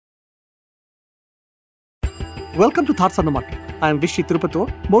Welcome to Thoughts on the Market. I am Vishy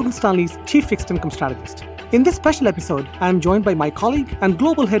Tirupattur, Morgan Stanley's Chief Fixed Income Strategist. In this special episode, I am joined by my colleague and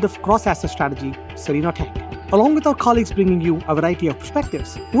Global Head of Cross-Asset Strategy, Serena Tang. Along with our colleagues bringing you a variety of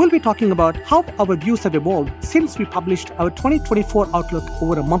perspectives, we'll be talking about how our views have evolved since we published our 2024 outlook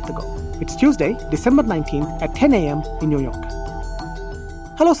over a month ago. It's Tuesday, December 19th at 10 a.m. in New York.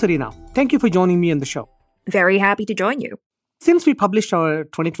 Hello, Serena. Thank you for joining me on the show. Very happy to join you. Since we published our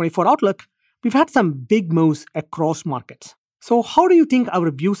 2024 outlook, we've had some big moves across markets. So how do you think our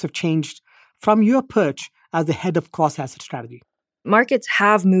views have changed from your perch as the head of cross-asset strategy? Markets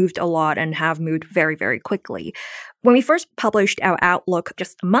have moved a lot and have moved very, very quickly. When we first published our outlook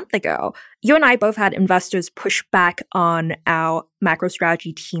just a month ago, you and I both had investors push back on our macro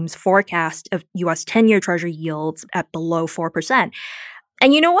strategy team's forecast of U.S. 10-year Treasury yields at below 4%.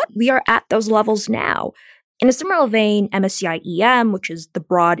 And you know what? We are at those levels now. In a similar vein, MSCI EM, which is the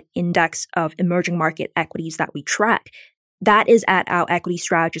broad index of emerging market equities that we track, that is at our equity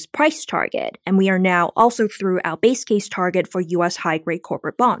strategist price target, and we are now also through our base case target for U.S. high-grade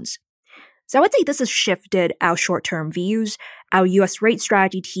corporate bonds. So I would say this has shifted our short-term views. Our U.S. rate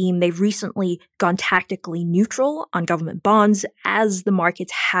strategy team, they've recently gone tactically neutral on government bonds as the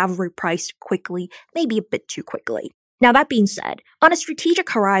markets have repriced quickly, maybe a bit too quickly. Now, that being said, on a strategic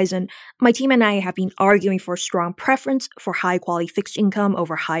horizon, my team and I have been arguing for a strong preference for high-quality fixed income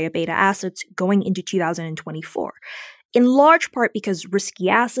over higher beta assets going into 2024. In large part because risky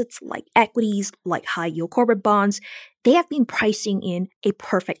assets like equities, like high-yield corporate bonds, they have been pricing in a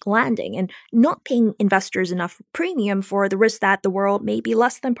perfect landing and not paying investors enough premium for the risk that the world may be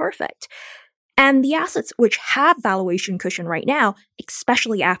less than perfect. And the assets which have valuation cushion right now,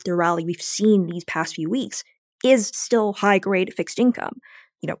 especially after the rally we've seen these past few weeks, is still high-grade fixed income.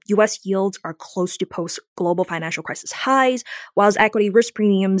 U.S. yields are close to post-global financial crisis highs, whilst equity risk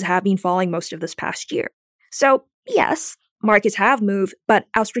premiums have been falling most of this past year. So, yes, markets have moved, but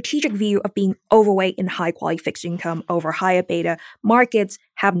our strategic view of being overweight in high-quality fixed income over higher beta markets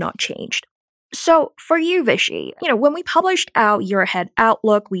have not changed. So, for you, Vishy, when we published our year-ahead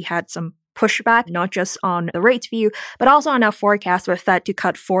outlook, we had some pushback, not just on the rates view, but also on our forecast for Fed to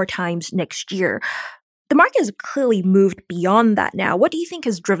cut 4 times next year. The market has clearly moved beyond that now. What do you think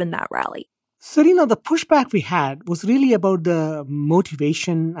has driven that rally? Serena, the pushback we had was really about the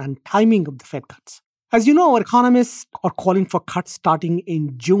motivation and timing of the Fed cuts. As you know, our economists are calling for cuts starting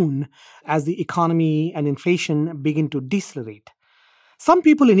in June as the economy and inflation begin to decelerate. Some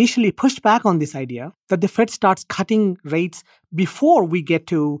people initially pushed back on this idea that the Fed starts cutting rates before we get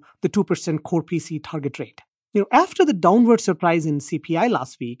to the 2% core PC target rate. After the downward surprise in CPI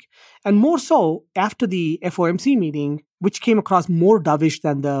last week, and more so after the FOMC meeting, which came across more dovish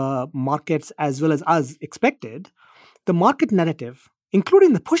than the markets as well as us expected, the market narrative,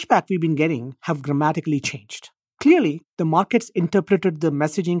 including the pushback we've been getting, have dramatically changed. Clearly, the markets interpreted the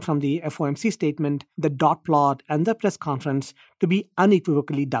messaging from the FOMC statement, the dot plot, and the press conference to be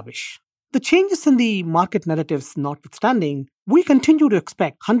unequivocally dovish. The changes in the market narratives notwithstanding, we continue to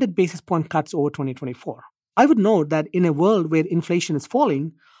expect 100 basis point cuts over 2024. I would note that in a world where inflation is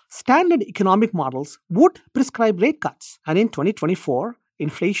falling, standard economic models would prescribe rate cuts. And in 2024,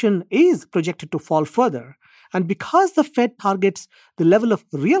 inflation is projected to fall further. And because the Fed targets the level of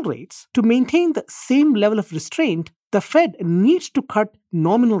real rates, to maintain the same level of restraint, the Fed needs to cut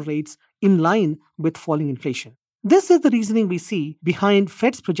nominal rates in line with falling inflation. This is the reasoning we see behind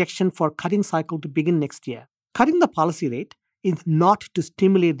Fed's projection for cutting cycle to begin next year. Cutting the policy rate is not to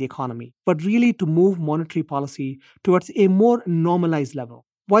stimulate the economy, but really to move monetary policy towards a more normalized level.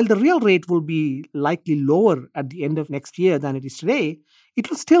 While the real rate will be likely lower at the end of next year than it is today, it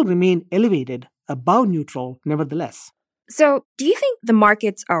will still remain elevated, above neutral nevertheless. So, do you think the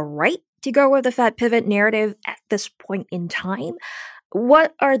markets are right to go with the Fed pivot narrative at this point in time?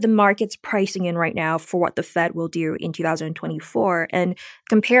 What are the markets pricing in right now for what the Fed will do in 2024? And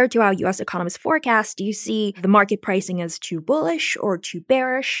compared to our U.S. economist forecast, do you see the market pricing as too bullish or too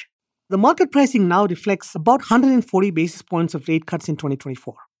bearish? The market pricing now reflects about 140 basis points of rate cuts in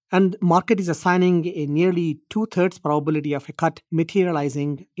 2024. And market is assigning a nearly 2/3 probability of a cut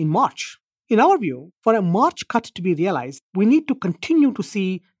materializing in March. In our view, for a March cut to be realized, we need to continue to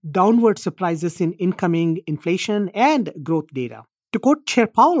see downward surprises in incoming inflation and growth data. To quote Chair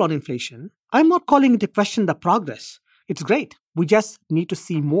Powell on inflation, I'm not calling into question the progress. It's great. We just need to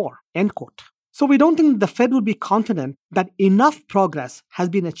see more, end quote. So we don't think the Fed will be confident that enough progress has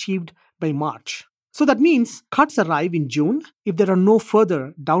been achieved by March. So that means cuts arrive in June if there are no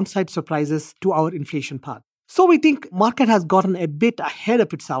further downside surprises to our inflation path. So we think market has gotten a bit ahead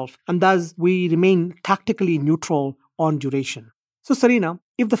of itself, and thus we remain tactically neutral on duration. So, Serena,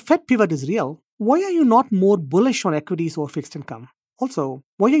 if the Fed pivot is real, why are you not more bullish on equities or fixed income? Also,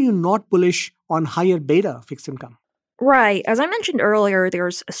 why are you not bullish on higher beta fixed income? Right. As I mentioned earlier,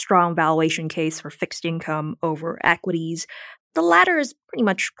 there's a strong valuation case for fixed income over equities. The latter is pretty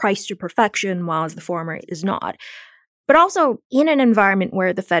much priced to perfection, while the former is not. But also, in an environment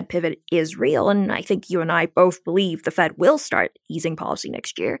where the Fed pivot is real, and I think you and I both believe the Fed will start easing policy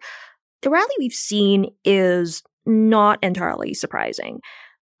next year, the rally we've seen is not entirely surprising.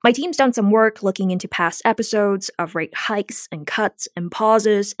 My team's done some work looking into past episodes of rate hikes and cuts and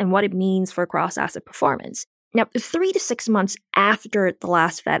pauses and what it means for cross-asset performance. Now, 3 to 6 months after the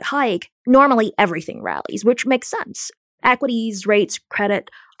last Fed hike, normally everything rallies, which makes sense. Equities, rates,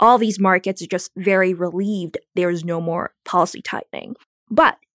 credit, all these markets are just very relieved there's no more policy tightening.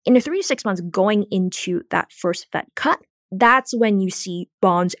 But in the 3 to 6 months going into that first Fed cut, that's when you see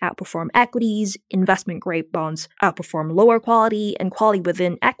bonds outperform equities, investment-grade bonds outperform lower quality, and quality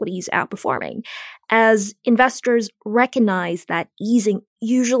within equities outperforming, as investors recognize that easing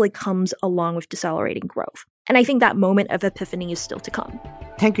usually comes along with decelerating growth. And I think that moment of epiphany is still to come.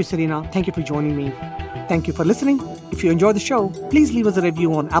 Thank you, Serena. Thank you for joining me. Thank you for listening. If you enjoyed the show, please leave us a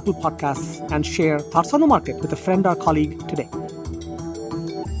review on Apple Podcasts and share thoughts on the market with a friend or colleague today.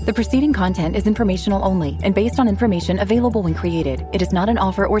 The preceding content is informational only and based on information available when created. It is not an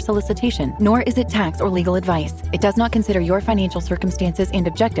offer or solicitation, nor is it tax or legal advice. It does not consider your financial circumstances and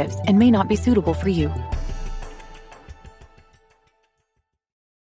objectives and may not be suitable for you.